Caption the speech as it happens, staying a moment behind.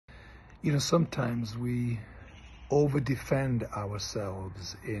You know, sometimes we over-defend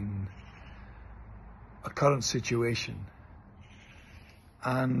ourselves in a current situation,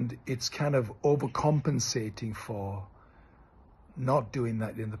 and it's kind of overcompensating for not doing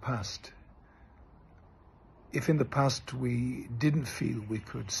that in the past. If in the past we didn't feel we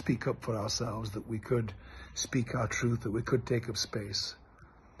could speak up for ourselves, that we could speak our truth, that we could take up space,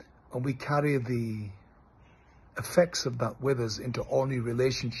 and we carry the effects of that with us into all new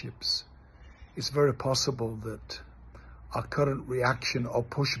relationships, it's very possible that our current reaction or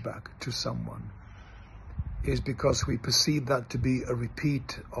pushback to someone is because we perceive that to be a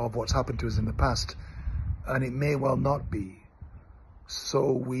repeat of what's happened to us in the past, and it may well not be.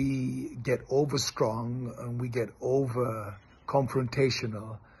 So we get over strong and we get over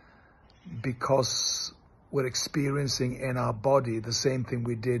confrontational because we're experiencing in our body the same thing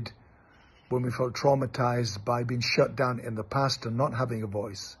we did when we felt traumatized by being shut down in the past and not having a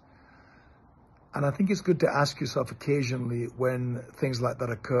voice. And I think it's good to ask yourself occasionally when things like that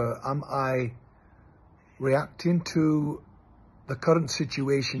occur, am I reacting to the current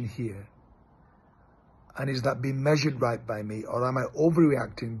situation here? And is that being measured right by me? Or am I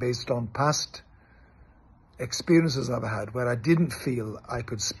overreacting based on past experiences I've had where I didn't feel I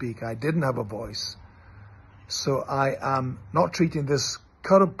could speak, I didn't have a voice? So I am not treating this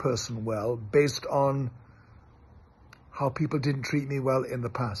current person well based on how people didn't treat me well in the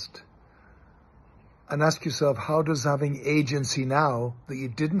past. And ask yourself, how does having agency now that you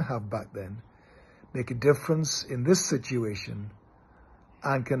didn't have back then make a difference in this situation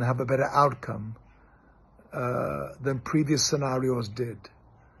and can have a better outcome than previous scenarios did?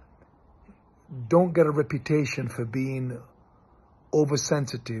 Don't get a reputation for being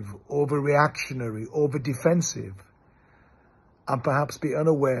oversensitive, overreactionary, over-defensive, and perhaps be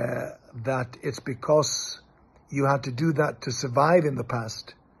unaware that it's because you had to do that to survive in the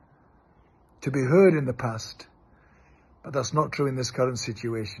past, to be heard in the past, but that's not true in this current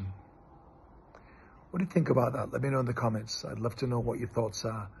situation. What do you think about that? Let me know in the comments. I'd love to know what your thoughts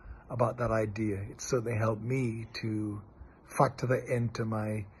are about that idea. It certainly helped me to factor that into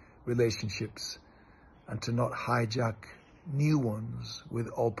my relationships and to not hijack new ones with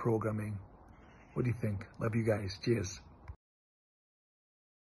old programming. What do you think? Love you guys. Cheers.